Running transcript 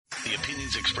The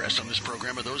opinions expressed on this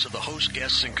program are those of the host,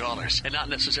 guests, and callers, and not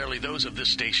necessarily those of this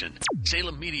station.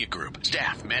 Salem Media Group,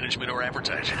 staff, management, or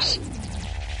advertisers.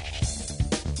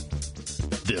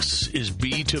 This is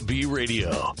B2B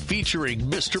Radio, featuring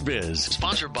Mr. Biz,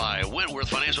 sponsored by Wentworth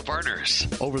Financial Partners.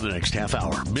 Over the next half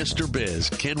hour, Mr. Biz,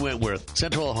 Ken Wentworth,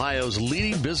 Central Ohio's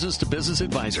leading business-to-business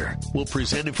advisor, will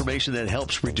present information that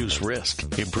helps reduce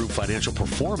risk, improve financial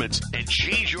performance, and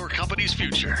change your company's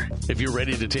future. If you're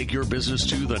ready to take your business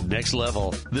to the next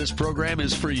level, this program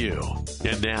is for you.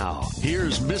 And now,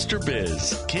 here's Mr.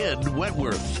 Biz, Ken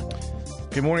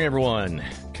Wentworth. Good morning, everyone.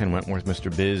 Ken Wentworth,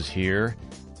 Mr. Biz here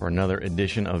for another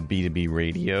edition of B2B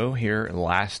Radio here,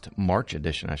 last March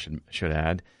edition, I should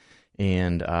add.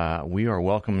 And we are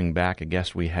welcoming back a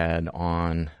guest we had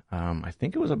on, I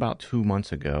think it was about 2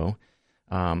 months ago,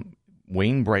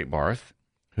 Wayne Breitbarth,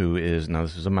 who is, now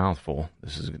this is a mouthful.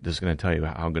 This is going to tell you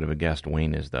how good of a guest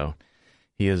Wayne is, though.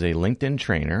 He is a LinkedIn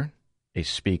trainer, a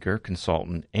speaker,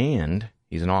 consultant, and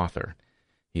he's an author.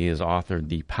 He has authored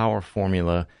The Power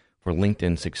Formula for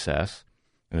LinkedIn Success.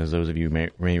 And as those of you may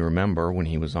remember, when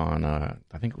he was on, I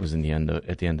think it was at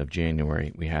the end of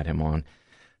January, we had him on.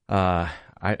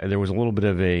 There was a little bit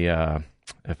of a,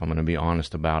 if I'm going to be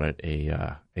honest about it,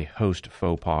 a host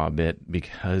faux pas a bit,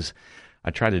 because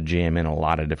I tried to jam in a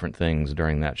lot of different things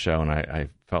during that show, and I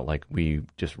felt like we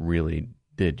just really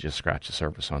did just scratch the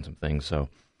surface on some things. So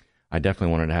I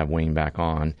definitely wanted to have Wayne back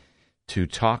on to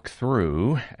talk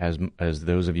through, as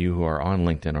those of you who are on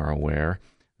LinkedIn are aware,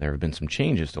 there have been some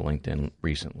changes to LinkedIn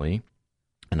recently,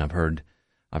 and I've heard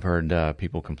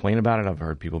people complain about it. I've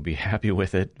heard people be happy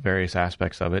with it, various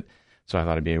aspects of it. So I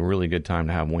thought it'd be a really good time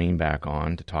to have Wayne back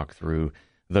on to talk through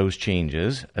those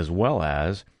changes, as well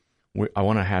as I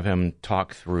want to have him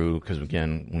talk through, because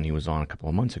again, when he was on a couple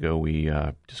of months ago, we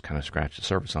just kind of scratched the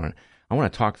surface on it. I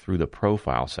want to talk through the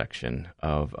profile section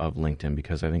of LinkedIn,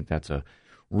 because I think that's a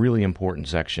really important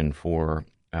section for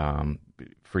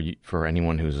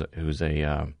anyone who's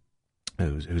on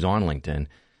LinkedIn,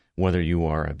 whether you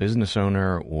are a business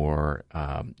owner or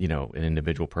an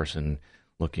individual person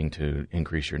looking to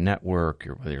increase your network,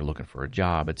 or whether you're looking for a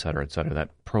job, et cetera, et cetera.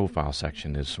 That profile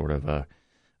section is sort of a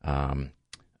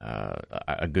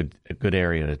good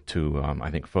area to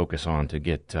I think focus on to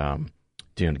get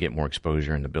more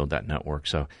exposure and to build that network.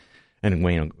 So. And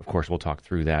Wayne, of course, we'll talk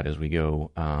through that as we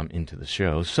go into the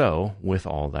show. So, with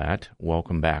all that,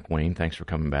 welcome back, Wayne. Thanks for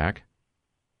coming back.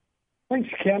 Thanks,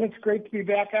 Ken. It's great to be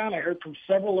back on. I heard from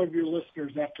several of your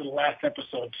listeners after the last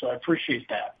episode, so I appreciate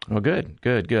that. Well, good.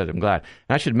 I'm glad.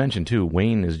 And I should mention, too,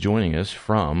 Wayne is joining us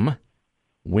from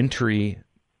wintry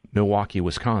Milwaukee,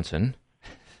 Wisconsin.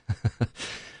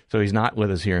 So he's not with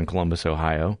us here in Columbus,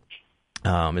 Ohio.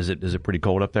 Is it pretty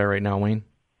cold up there right now, Wayne?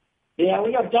 Yeah,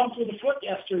 we got dumped with a foot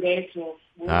yesterday, so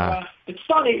it's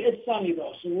sunny. It's sunny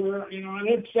though, so we're and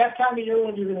it's that time of year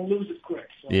when you're going to lose it quick.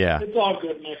 So yeah, it's all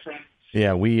good, my friend.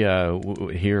 Yeah, we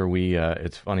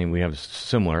it's funny, we have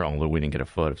similar, although we didn't get a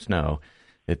foot of snow.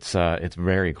 It's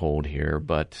very cold here,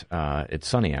 but it's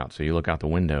sunny out. So you look out the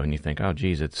window and you think, oh,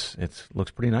 geez, it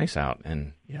looks pretty nice out,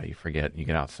 and yeah, you forget. You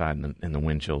get outside in the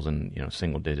wind chills and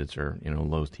single digits or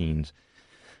low teens.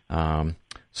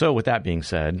 So with that being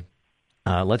said.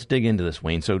 Let's dig into this,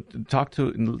 Wayne. So talk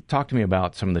to me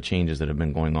about some of the changes that have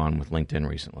been going on with LinkedIn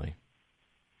recently.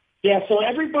 Yeah, so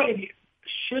everybody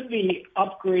should be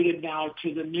upgraded now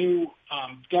to the new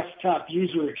desktop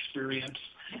user experience,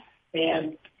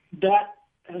 and that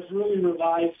has really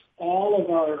revised all of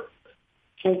our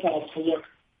profiles to look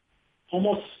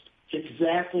almost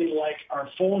exactly like our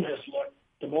phone has looked,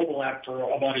 the mobile app, for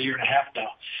about a year and a half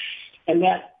now. And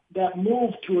that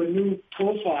move to a new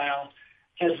profile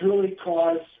has really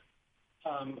caused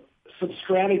some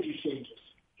strategy changes.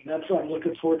 And that's what I'm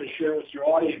looking forward to share with your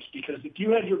audience, because if you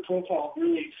had your profile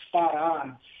really spot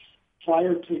on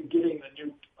prior to getting the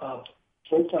new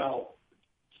profile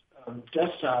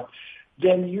desktop,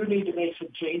 then you need to make some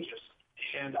changes.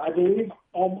 And I believe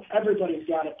everybody's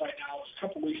got it by now. It was a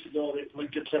couple weeks ago that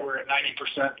LinkedIn said we're at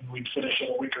 90% and we'd finish in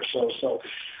a week or so. So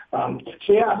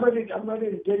yeah, I'm ready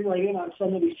to dig right in on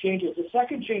some of these changes. The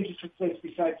second change that took place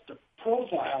besides the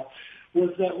profile was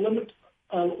that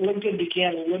LinkedIn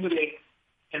began limiting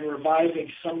and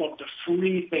revising some of the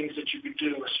free things that you could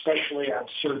do, especially on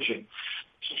searching.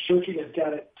 So searching has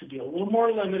got it to be a little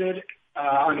more limited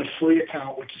on a free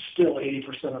account, which is still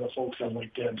 80% of the folks on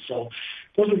LinkedIn. So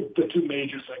those are the two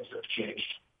major things that have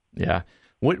changed. Yeah.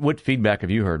 What feedback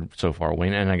have you heard so far,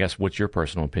 Wayne? And I guess what's your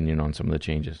personal opinion on some of the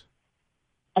changes?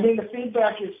 I mean, the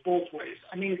feedback is both ways.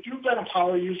 I mean, if you've been a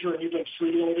power user and you've been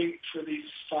freeloading for these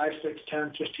 5, 6,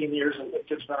 10, 15 years that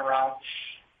LinkedIn's been around,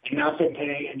 and not been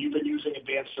paying, and you've been using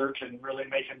advanced search and really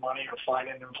making money or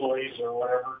finding employees or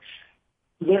whatever,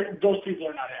 those people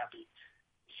are not happy.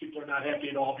 People are not happy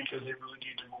at all because they really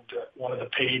need to move to one of the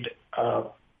paid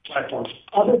platforms.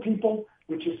 Other people,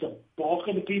 which is the bulk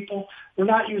of the people, they're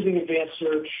not using advanced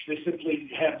search. They simply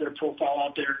have their profile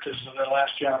out there because of their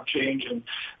last job change and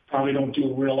probably don't do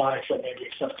a real lot except maybe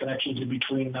accept connections in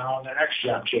between now and their next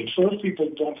job change. So those people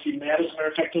don't seem mad. As a matter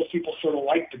of fact, those people sort of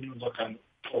like the new look on the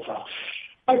profile.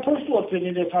 My personal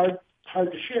opinion is hard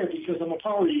to share because I'm a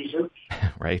power user.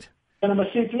 Right. And I'm a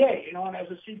CPA, and as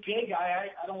a CPA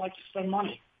guy, I don't like to spend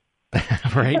money.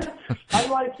 Right. I'm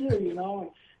like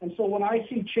you, and so when I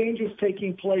see changes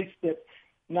taking place that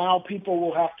now people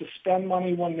will have to spend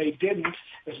money when they didn't,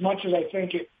 as much as I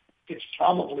think it's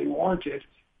probably warranted,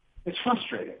 it's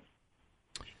frustrating.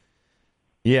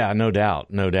 Yeah, no doubt.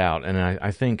 And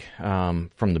I think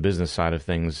from the business side of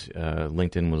things,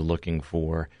 LinkedIn was looking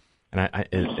for, and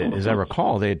as I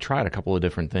recall, they had tried a couple of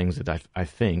different things that I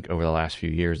think over the last few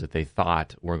years that they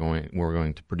thought were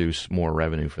going to produce more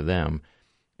revenue for them,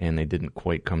 and they didn't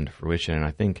quite come to fruition. And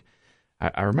I think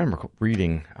I remember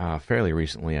reading fairly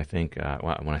recently, I think,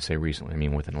 when I say recently, I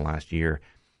mean within the last year,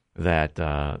 that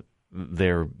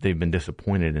they've been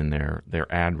disappointed in their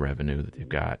ad revenue that they've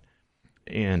got.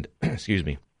 And, excuse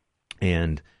me,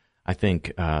 and I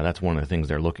think that's one of the things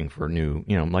they're looking for new,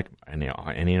 like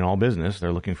any in all business,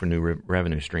 they're looking for new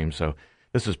revenue streams. So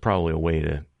this is probably a way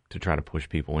to try to push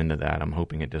people into that. I'm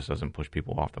hoping it just doesn't push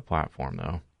people off the platform,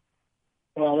 though.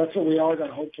 Well, that's what we all got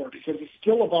to hope for, because it's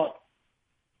still about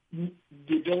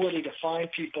the ability to find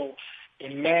people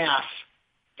in mass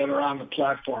that are on the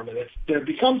platform. And if there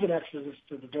becomes an exodus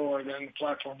to the door, then the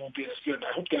platform won't be as good. And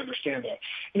I hope they understand that.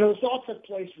 This all took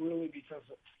place really because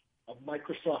of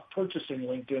Microsoft purchasing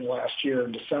LinkedIn last year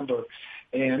in December.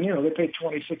 And, they paid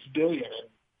 $26 billion. And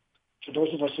for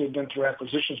those of us who have been through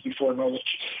acquisitions before know that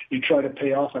you try to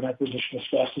pay off an acquisition as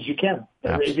fast as you can.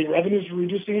 Raising revenues and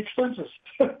reducing expenses.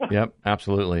 Yep,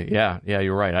 absolutely. Yeah,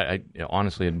 you're right. I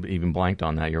honestly had even blanked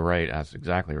on that. You're right. That's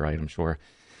exactly right. I'm sure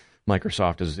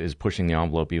Microsoft is pushing the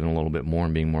envelope even a little bit more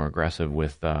and being more aggressive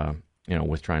with trying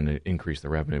to increase the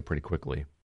revenue pretty quickly.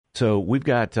 So we've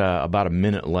got about a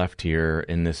minute left here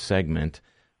in this segment.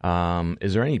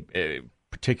 Is there any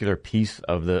particular piece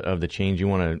of the change you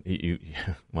want to?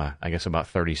 Well, I guess about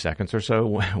 30 seconds or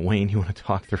so. Wayne, you want to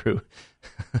talk through?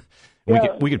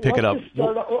 we could pick it up.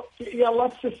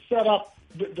 Let's just set up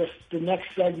the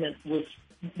next segment with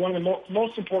one of the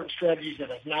most important strategies that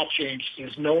has not changed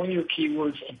is knowing your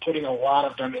keywords and putting a lot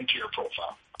of them into your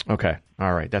profile. Okay.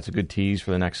 All right. That's a good tease for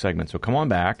the next segment. So come on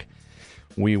back.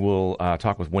 We will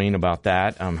talk with Wayne about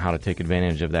that, how to take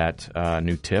advantage of that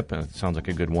new tip. It sounds like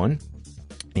a good one.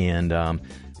 And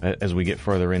as we get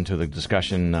further into the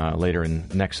discussion later in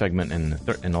the next segment and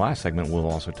in the last segment, we'll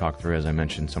also talk through, as I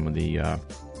mentioned, some of the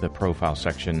profile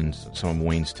section and some of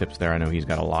Wayne's tips there. I know he's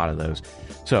got a lot of those.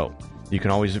 So you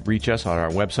can always reach us on our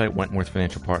website,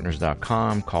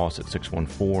 WentworthFinancialPartners.com. Call us at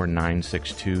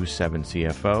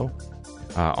 614-962-7CFO.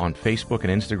 On Facebook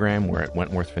and Instagram, we're at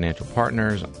Wentworth Financial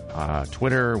Partners.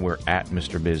 Twitter, we're at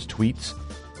Mr. Biz Tweets.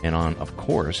 And on, of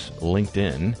course,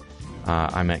 LinkedIn,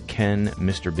 I'm at Ken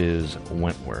Mr. Biz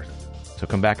Wentworth. So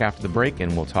come back after the break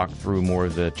and we'll talk through more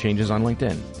of the changes on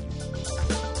LinkedIn.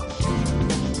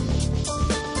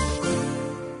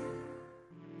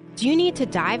 Do you need to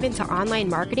dive into online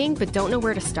marketing but don't know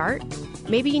where to start?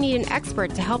 Maybe you need an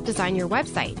expert to help design your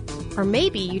website. Or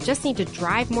maybe you just need to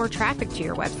drive more traffic to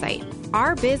your website.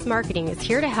 Our Biz Marketing is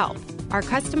here to help. Our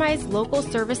customized local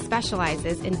service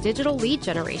specializes in digital lead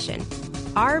generation.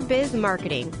 Our Biz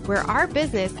Marketing, where our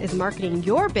business is marketing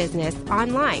your business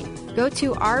online. Go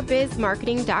to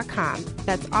ourbizmarketing.com.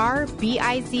 That's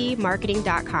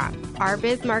ourbizmarketing.com.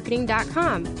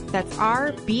 ourbizmarketing.com. That's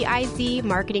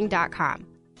ourbizmarketing.com.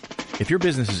 If your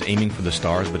business is aiming for the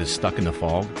stars but is stuck in the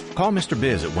fog, call Mr.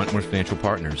 Biz at Wentworth Financial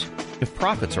Partners. If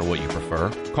profits are what you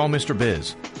prefer, call Mr.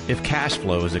 Biz. If cash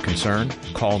flow is a concern,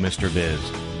 call Mr. Biz.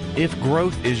 If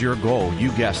growth is your goal,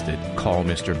 you guessed it, call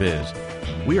Mr. Biz.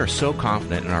 We are so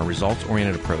confident in our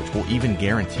results-oriented approach, we'll even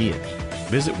guarantee it.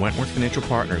 Visit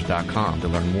WentworthFinancialPartners.com to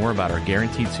learn more about our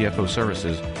guaranteed CFO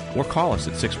services or call us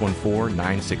at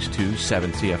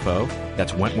 614-962-7CFO.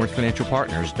 That's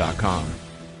WentworthFinancialPartners.com.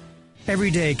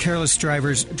 Every day, careless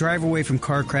drivers drive away from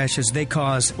car crashes they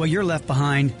cause while you're left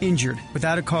behind, injured,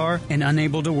 without a car, and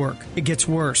unable to work. It gets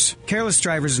worse. Careless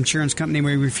Drivers Insurance Company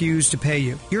may refuse to pay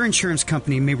you. Your insurance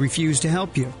company may refuse to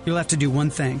help you. You'll have to do one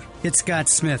thing. Get Scott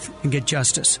Smith and get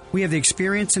justice. We have the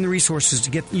experience and the resources to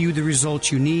get you the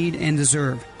results you need and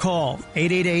deserve. Call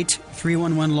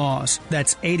 888-311-LAWS.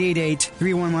 That's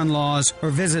 888-311-LAWS,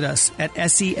 or visit us at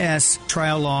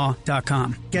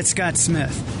sestriallaw.com. Get Scott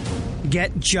Smith.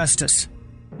 Get justice.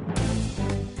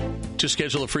 To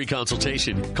schedule a free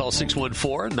consultation, call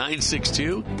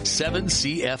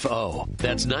 614-962-7CFO.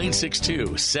 That's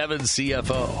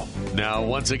 962-7CFO. Now,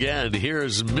 once again,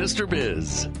 here's Mr.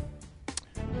 Biz.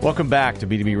 Welcome back to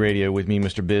B2B Radio with me,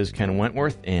 Mr. Biz, Ken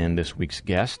Wentworth, and this week's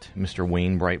guest, Mr.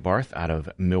 Wayne Breitbarth out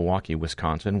of Milwaukee,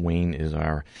 Wisconsin. Wayne is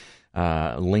our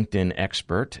LinkedIn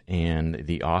expert and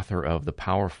the author of The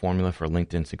Power Formula for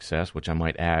LinkedIn Success, which I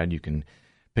might add, you can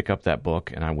pick up that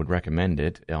book, and I would recommend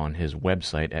it on his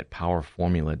website at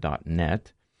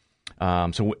powerformula.net.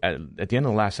 So at the end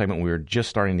of the last segment, we were just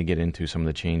starting to get into some of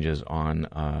the changes on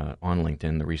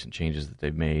LinkedIn, the recent changes that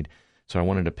they've made. So I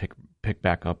wanted to pick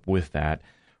back up with that.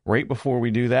 Right before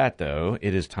we do that, though,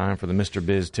 it is time for the Mr.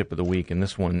 Biz tip of the week, and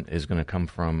this one is going to come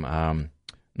from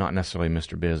not necessarily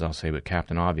Mr. Biz, I'll say, but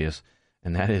Captain Obvious,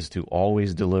 and that is to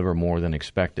always deliver more than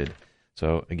expected.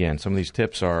 So again, some of these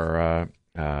tips are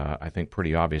I think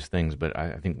pretty obvious things, but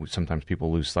I think sometimes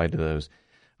people lose sight of those.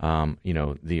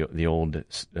 The old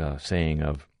saying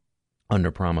of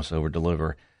under promise, over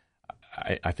deliver.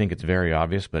 I think it's very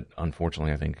obvious, but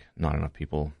unfortunately, I think not enough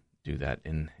people do that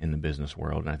in the business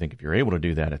world. And I think if you're able to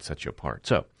do that, it sets you apart.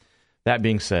 So that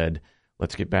being said,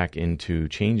 let's get back into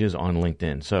changes on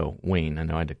LinkedIn. So Wayne, I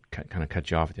know I had to kind of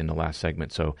cut you off at the end of the last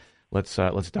segment. So let's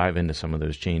dive into some of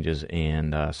those changes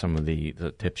and some of the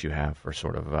tips you have for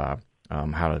sort of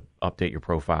how to update your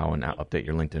profile and update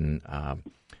your LinkedIn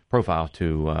profile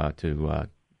to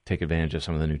take advantage of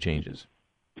some of the new changes.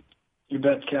 You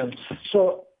bet, Ken.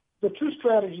 So the two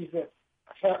strategies that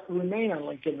remain on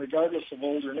LinkedIn, regardless of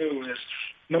old or new, is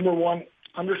number one,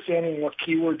 understanding what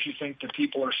keywords you think that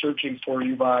people are searching for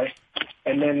you by,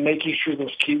 and then making sure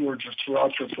those keywords are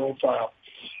throughout your profile.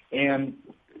 And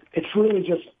it's really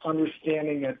just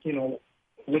understanding that,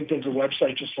 LinkedIn's a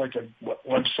website just like a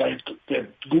website that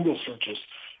Google searches.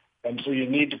 And so you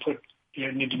need to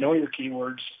know your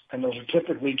keywords, and those are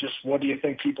typically just what do you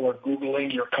think people are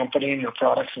Googling your company and your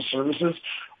products and services,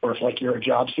 or if you're a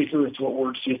job seeker, it's what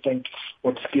words do you think,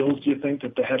 what skills do you think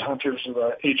that the headhunters or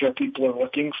the HR people are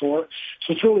looking for.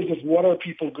 So it's really just what are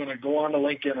people going to go on to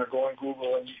LinkedIn or go on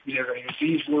Google, and they're going to use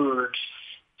these words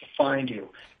to find you.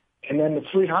 And then the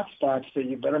three hotspots that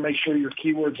you better make sure your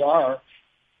keywords are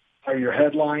your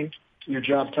headline, your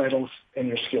job titles, and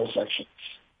your skill section.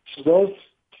 So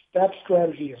that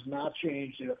strategy has not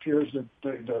changed. It appears that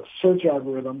the search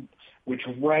algorithm, which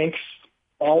ranks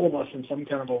all of us in some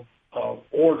kind of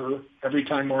order every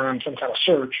time we're on some kind of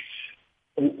search,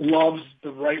 loves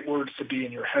the right words to be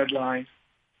in your headline,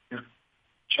 your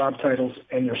job titles,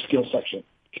 and your skill section.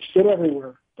 It's good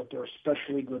everywhere, but they're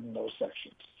especially good in those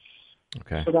sections.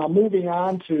 Okay. So now moving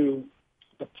on to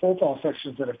the profile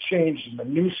sections that have changed and the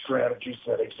new strategies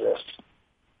that exist.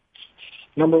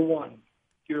 Number one,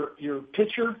 your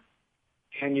picture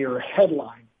and your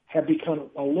headline have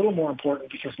become a little more important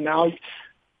because now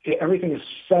everything is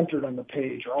centered on the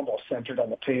page, or almost centered on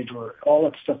the page, where all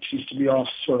that stuff used to be off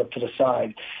sort of to the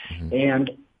side. Mm-hmm.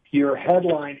 And your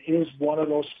headline is one of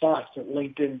those spots that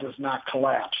LinkedIn does not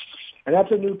collapse. And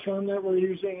that's a new term that we're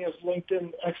using as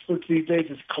LinkedIn experts these days,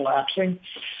 is collapsing.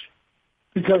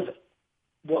 Because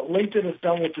what LinkedIn has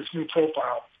done with this new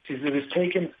profile is it has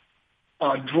taken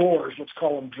drawers, let's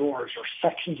call them drawers, or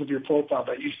sections of your profile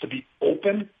that used to be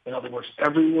open. In other words,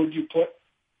 every word you put,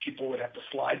 people would have to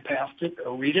slide past it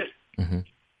or read it. Mm-hmm.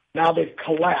 Now they've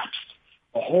collapsed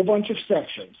a whole bunch of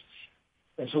sections.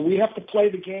 And so we have to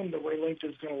play the game the way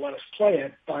LinkedIn's going to let us play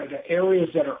it, by the areas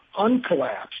that are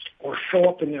uncollapsed or show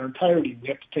up in their entirety. We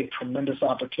have to take tremendous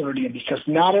opportunity in, because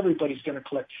not everybody's going to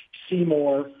click see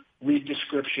more, read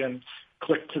description,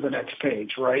 click to the next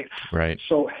page, right? Right.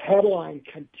 So headline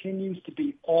continues to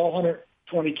be all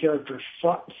 120 characters,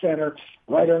 front and center,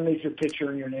 right underneath your picture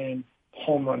and your name,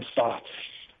 home run spot.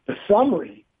 The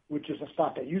summary, which is a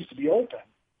spot that used to be open,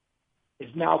 is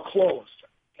now closed.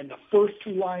 And the first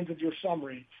two lines of your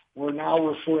summary we're now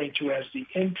referring to as the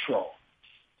intro.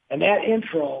 And that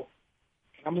intro,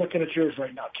 I'm looking at yours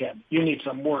right now, Ken. You need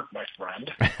some work, my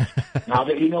friend. Now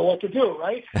that you know what to do,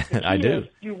 right? I do.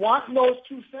 You want those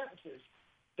two sentences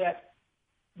that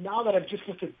now that I've just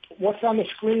looked at what's on the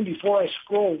screen before I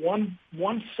scroll one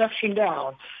section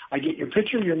down, I get your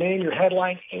picture, your name, your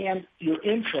headline, and your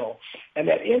intro. And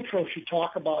that intro should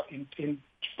talk about, in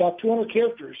about 200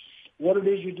 characters, what it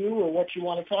is you do or what you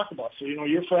want to talk about. So,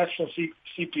 your fractional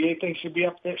CPA thing should be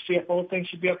up there, CFO thing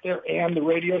should be up there, and the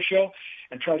radio show,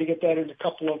 and try to get that in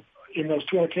those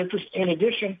 200 characters. In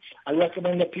addition, I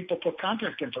recommend that people put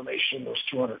contact information in those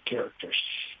 200 characters.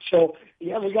 So,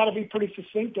 we got to be pretty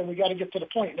succinct, and we got to get to the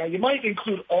point. Now, you might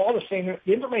include all the same.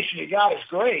 The information you got is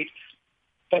great,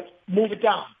 but move it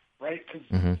down, right?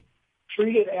 Because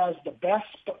treat it as the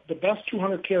best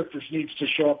 200 characters needs to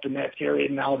show up in that area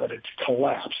now that it's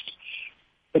collapsed.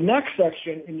 The next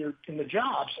section in the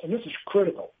jobs, and this is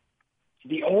critical,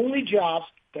 the only job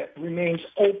that remains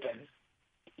open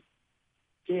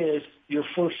is your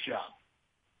first job.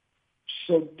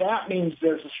 So that means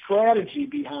there's a strategy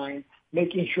behind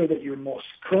making sure that your most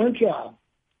current job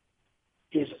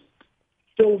is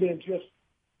filled in just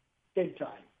big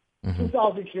time.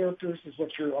 2,000 characters is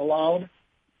what you're allowed.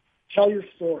 Tell your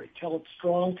story. Tell it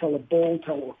strong, tell it bold,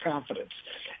 tell it with confidence.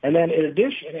 And then in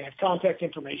addition, have contact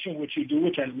information, which you do,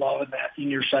 which I love in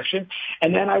your section.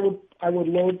 And then I would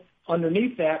load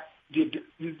underneath that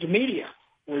the media,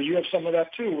 where you have some of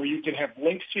that too, where you can have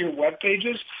links to your web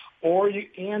pages, or you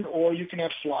can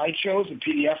have slideshows and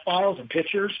PDF files and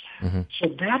pictures. So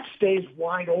that stays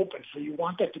wide open. So you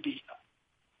want that to be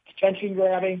attention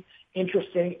grabbing,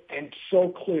 interesting, and so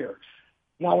clear.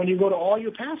 Now, when you go to all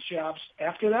your past jobs,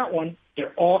 after that one,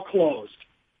 they're all closed,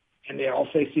 and they all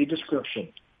say see description,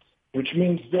 which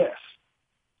means this.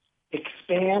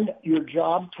 Expand your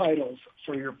job titles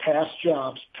for your past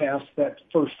jobs past that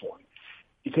first one.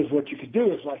 Because what you could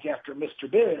do is, like after Mr.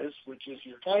 Biz, which is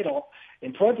your title,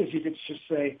 in parentheses, you could just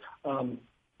say,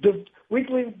 the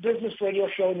weekly business radio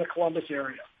show in the Columbus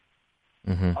area.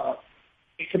 You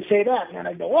could say that, and then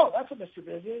I go, oh, that's what Mr.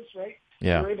 Biz is, right?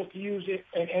 Yeah. You're able to use it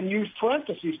and use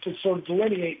parentheses to sort of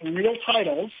delineate real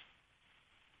titles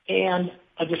and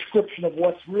a description of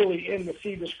what's really in the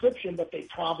C description, but they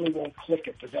probably won't click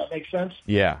it. Does that make sense?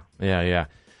 Yeah. And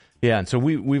so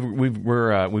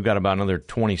we've got about another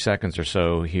 20 seconds or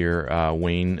so here,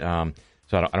 Wayne.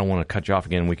 So I don't want to cut you off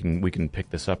again. We can pick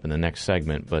this up in the next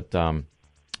segment. But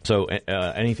so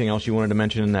anything else you wanted to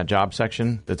mention in that job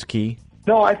section that's key?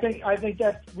 No, I think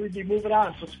that we'd be moving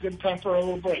on, so it's a good time for a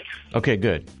little break. Okay,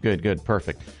 good,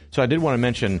 perfect. So I did want to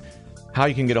mention how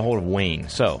you can get a hold of Wayne.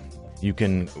 So you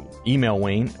can email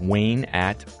Wayne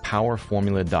at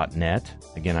powerformula.net.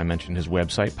 Again, I mentioned his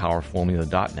website,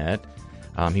 powerformula.net.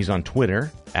 He's on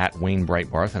Twitter at Wayne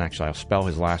Breitbarth, and actually I'll spell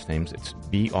his last names. It's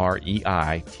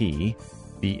BREITBARTH.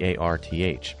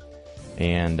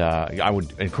 And I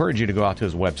would encourage you to go out to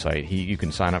his website. You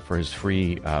can sign up for his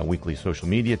free weekly social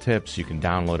media tips. You can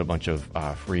download a bunch of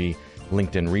free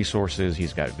LinkedIn resources.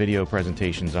 He's got video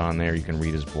presentations on there. You can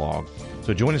read his blog.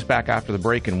 So join us back after the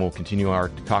break, and we'll continue our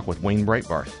talk with Wayne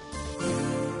Breitbarth.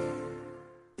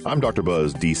 I'm Dr.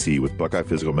 Buzz, D.C. with Buckeye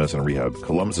Physical Medicine and Rehab,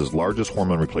 Columbus's largest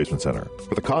hormone replacement center.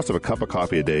 For the cost of a cup of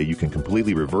coffee a day, you can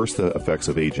completely reverse the effects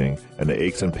of aging and the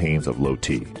aches and pains of low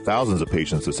T. Thousands of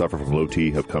patients that suffer from low T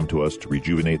have come to us to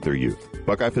rejuvenate their youth.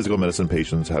 Buckeye Physical Medicine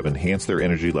patients have enhanced their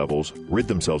energy levels, rid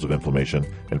themselves of inflammation,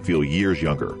 and feel years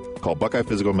younger. Call Buckeye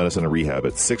Physical Medicine and Rehab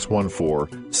at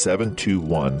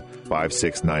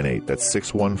 614-721-5698. That's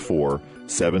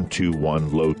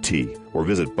 614-721-LOW-T. Or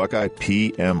visit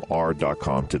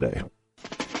BuckeyePMR.com today.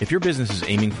 If your business is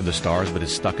aiming for the stars but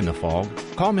is stuck in the fog,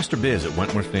 call Mr. Biz at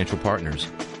Wentworth Financial Partners.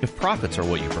 If profits are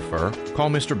what you prefer, call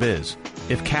Mr. Biz.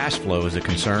 If cash flow is a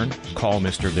concern, call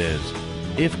Mr. Biz.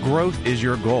 If growth is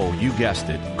your goal, you guessed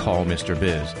it, call Mr.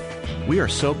 Biz. We are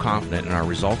so confident in our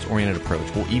results-oriented approach,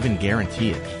 we'll even guarantee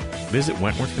it. Visit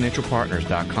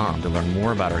WentworthFinancialPartners.com to learn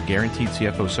more about our guaranteed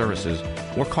CFO services,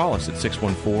 or call us at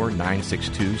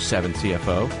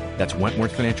 614-962-7CFO. That's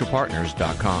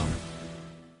WentworthFinancialPartners.com.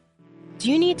 Do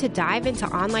you need to dive into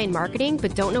online marketing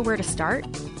but don't know where to start?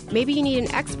 Maybe you need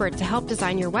an expert to help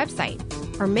design your website.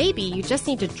 Or maybe you just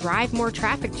need to drive more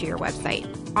traffic to your website.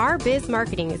 Our Biz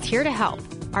Marketing is here to help.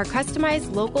 Our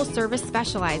customized local service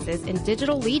specializes in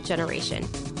digital lead generation.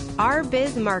 Our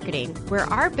Biz Marketing, where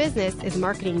our business is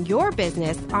marketing your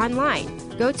business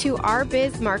online. Go to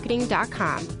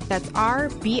ourbizmarketing.com. That's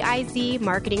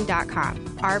RBIZmarketing.com.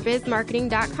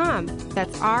 ourbizmarketing.com.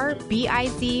 That's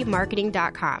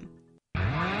RBIZmarketing.com.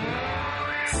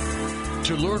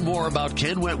 To learn more about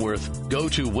Ken Wentworth, go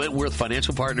to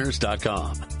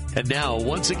WentworthFinancialPartners.com. And now,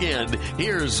 once again,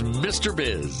 here's Mr.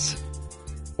 Biz.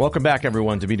 Welcome back,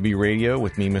 everyone, to B2B Radio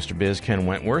with me, Mr. Biz, Ken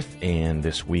Wentworth, and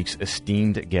this week's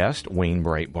esteemed guest, Wayne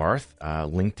Breitbarth,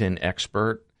 LinkedIn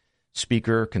expert,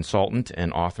 speaker, consultant,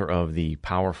 and author of The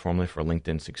Power Formula for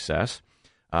LinkedIn Success.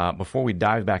 Before we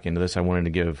dive back into this, I wanted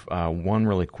to give one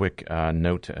really quick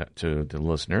note to the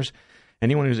listeners.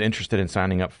 Anyone who's interested in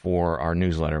signing up for our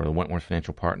newsletter, the Wentworth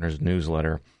Financial Partners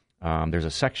newsletter, there's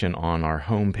a section on our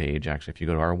homepage. Actually, if you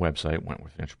go to our website,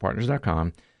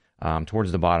 wentworthfinancialpartners.com,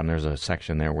 towards the bottom, there's a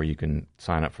section there where you can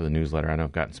sign up for the newsletter. I know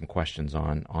I've gotten some questions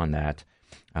on that.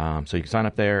 So you can sign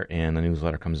up there, and the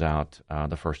newsletter comes out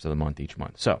the first of the month each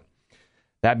month. So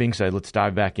that being said, let's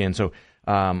dive back in. So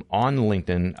on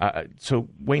LinkedIn, so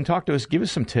Wayne, talk to us. Give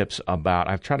us some tips about.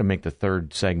 I've tried to make the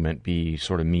third segment be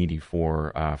sort of meaty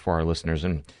for our listeners,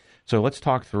 and so let's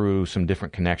talk through some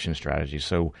different connection strategies.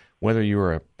 So whether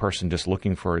you're a person just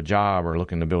looking for a job or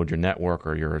looking to build your network,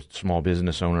 or you're a small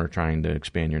business owner trying to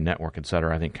expand your network, et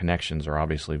cetera, I think connections are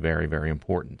obviously very, very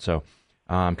important. So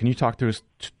can you talk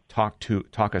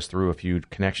us through a few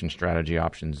connection strategy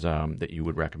options that you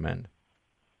would recommend?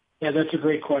 Yeah, that's a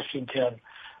great question, Ted.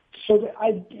 So the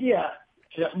idea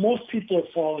that most people are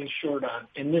falling short on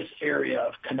in this area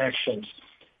of connections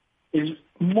is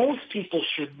most people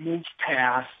should move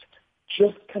past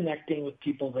just connecting with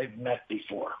people they've met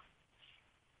before.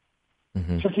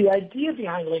 Mm-hmm. So the idea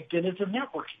behind LinkedIn is a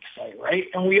networking site, right?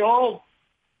 And we all,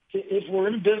 if we're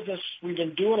in business, we've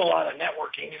been doing a lot of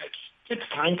networking, and it's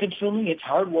time-consuming, it's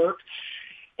hard work,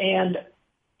 and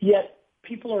yet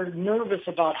people are nervous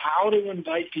about how to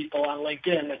invite people on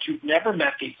LinkedIn that you've never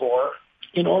met before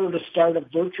in order to start a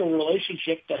virtual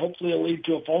relationship that hopefully will lead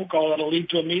to a phone call, that'll lead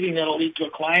to a meeting, that'll lead to a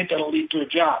client, that'll lead to a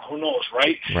job. Who knows,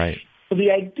 right? Right. So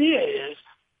the idea is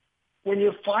when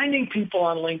you're finding people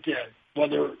on LinkedIn,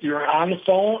 whether you're on the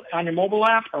phone, on your mobile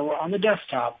app, or on the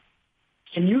desktop,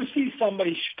 and you see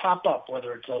somebody pop up,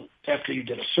 whether it's after you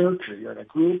did a search, or you're in a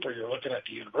group, or you're looking at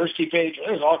the university page,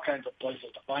 there's all kinds of places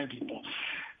to find people,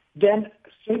 then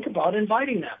think about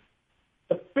inviting them.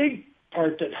 The big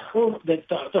part the hurdle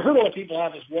that people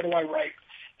have is, what do I write?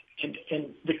 And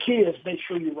the key is make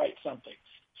sure you write something.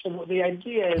 So the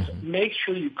idea is make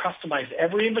sure you customize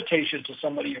every invitation to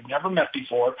somebody you've never met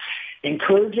before,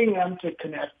 encouraging them to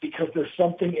connect because there's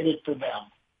something in it for them.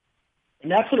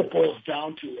 And that's what it boils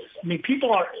down to.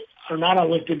 People are not on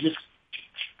LinkedIn just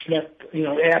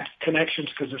add connections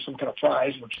because there's some kind of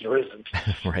prize, which there isn't.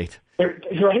 Right.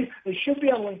 Right? They should be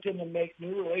on LinkedIn to make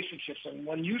new relationships. And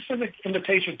when you send an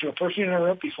invitation to a person you've never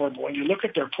met before, but when you look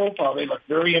at their profile, they look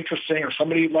very interesting, or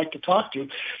somebody you'd like to talk to,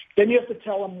 then you have to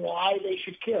tell them why they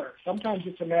should care. Sometimes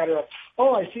it's a matter of,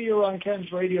 I see you're on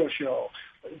Ken's radio show.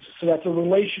 So that's a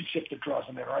relationship that draws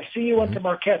them in. Or I see you went to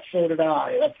Marquette, so did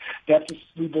I.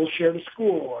 We both shared a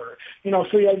school. Or,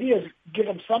 so the idea is give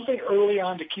them something early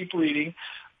on to keep reading,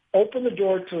 open the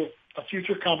door to a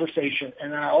future conversation,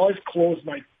 and I always close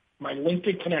my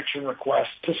LinkedIn connection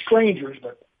request to strangers,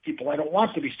 but people I don't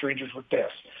want to be strangers with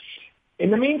this.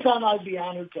 In the meantime, I'd be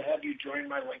honored to have you join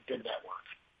my LinkedIn network.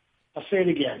 I'll say it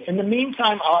again. In the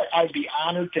meantime, I'd be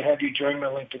honored to have you join my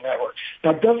LinkedIn network.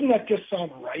 Now, doesn't that just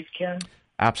sound right, Ken?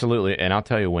 Absolutely. And I'll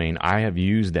tell you, Wayne, I have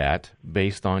used that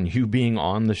based on you being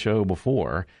on the show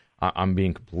before. I'm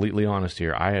being completely honest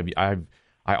here.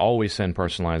 I always send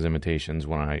personalized invitations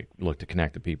when I look to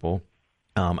connect to people.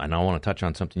 And I want to touch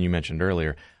on something you mentioned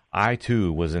earlier. I,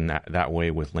 too, was in that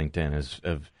way with LinkedIn,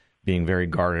 of being very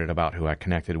guarded about who I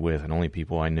connected with and only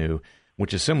people I knew,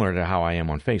 which is similar to how I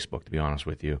am on Facebook, to be honest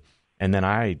with you. And then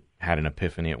I had an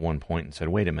epiphany at one point and said,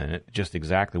 wait a minute, just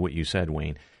exactly what you said,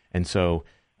 Wayne. And so,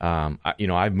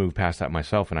 I've moved past that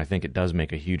myself, and I think it does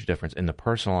make a huge difference. And the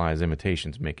personalized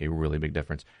invitations make a really big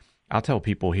difference. I'll tell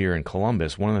people here in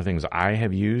Columbus, one of the things I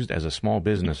have used as a small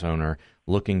business owner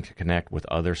looking to connect with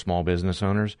other small business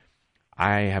owners,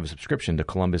 I have a subscription to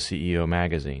Columbus CEO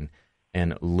magazine,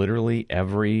 and literally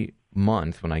every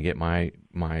month when I get my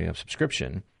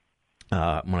subscription,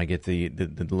 when I get the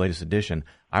latest edition,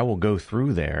 I will go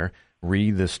through there,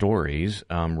 read the stories,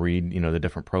 read the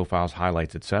different profiles,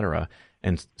 highlights, etc.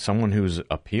 And someone who's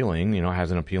appealing, has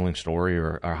an appealing story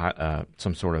or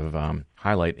some sort of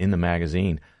highlight in the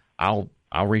magazine, I'll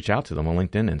reach out to them on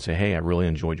LinkedIn and say, hey, I really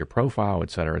enjoyed your profile, et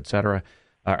cetera, et cetera.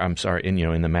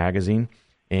 In the magazine,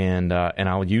 and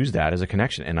I'll use that as a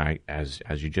connection. And I, as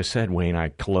you just said, Wayne, I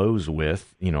close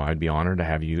with, I'd be honored to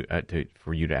have you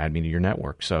for you to add me to your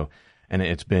network. So, and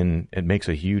it makes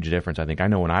a huge difference. I think I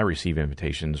know when I receive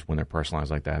invitations when they're personalized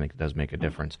like that, I think it does make a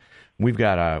difference. We've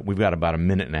got about a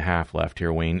minute and a half left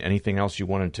here, Wayne. Anything else you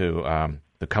wanted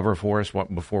to cover for us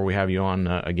before we have you on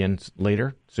again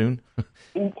later soon?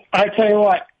 I tell you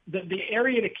what, the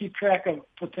area to keep track of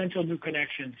potential new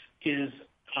connections is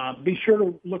be sure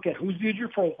to look at who's viewed your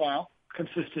profile,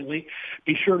 consistently.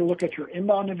 Be sure to look at your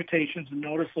inbound invitations and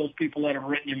notice those people that have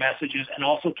written you messages, and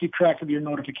also keep track of your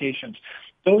notifications.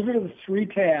 Those are the 3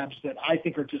 tabs that I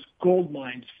think are just gold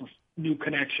mines for new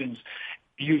connections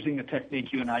using the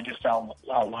technique you and I just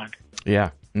outlined. Yeah,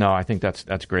 no, I think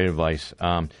that's great advice.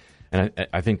 And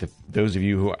I think that those of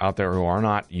you who are out there who are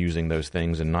not using those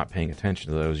things and not paying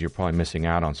attention to those, you're probably missing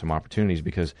out on some opportunities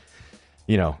because,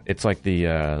 you know, it's like the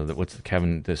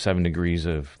 7 degrees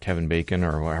of Kevin Bacon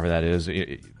or whatever that is.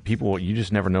 People, you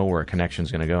just never know where a connection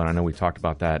is going to go. And I know we talked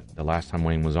about that the last time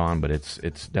Wayne was on, but it's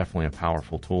definitely a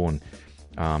powerful tool and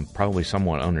probably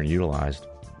somewhat underutilized.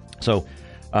 So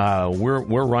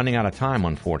we're running out of time,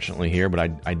 unfortunately, here, but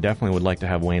I definitely would like to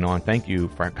have Wayne on. Thank you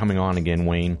for coming on again,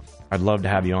 Wayne. I'd love to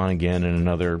have you on again in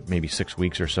another maybe 6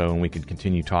 weeks or so, and we could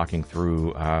continue talking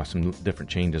through some different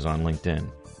changes on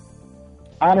LinkedIn.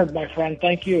 Honored, my friend.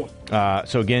 Thank you.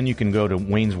 So again, you can go to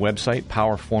Wayne's website,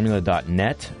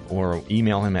 powerformula.net, or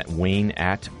email him at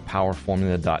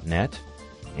wayne@powerformula.net.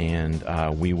 And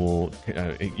we will.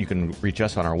 You can reach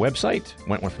us on our website,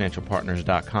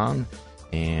 WentworthFinancialPartners.com.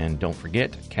 And don't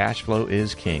forget, cash flow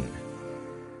is king.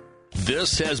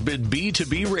 This has been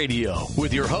B2B Radio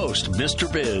with your host, Mr.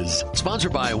 Biz,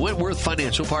 sponsored by Wentworth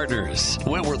Financial Partners.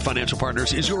 Wentworth Financial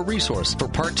Partners is your resource for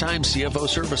part-time CFO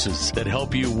services that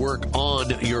help you work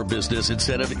on your business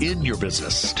instead of in your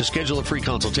business. To schedule a free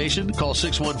consultation, call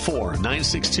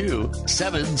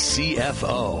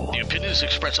 614-962-7CFO. The opinions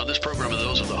expressed on this program are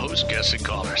those of the host, guests, and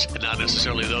callers, and not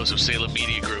necessarily those of Salem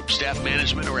Media Group, staff,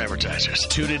 management, or advertisers.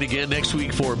 Tune in again next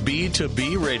week for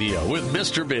B2B Radio with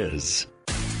Mr. Biz.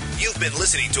 You've been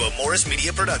listening to a Morris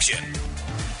Media production.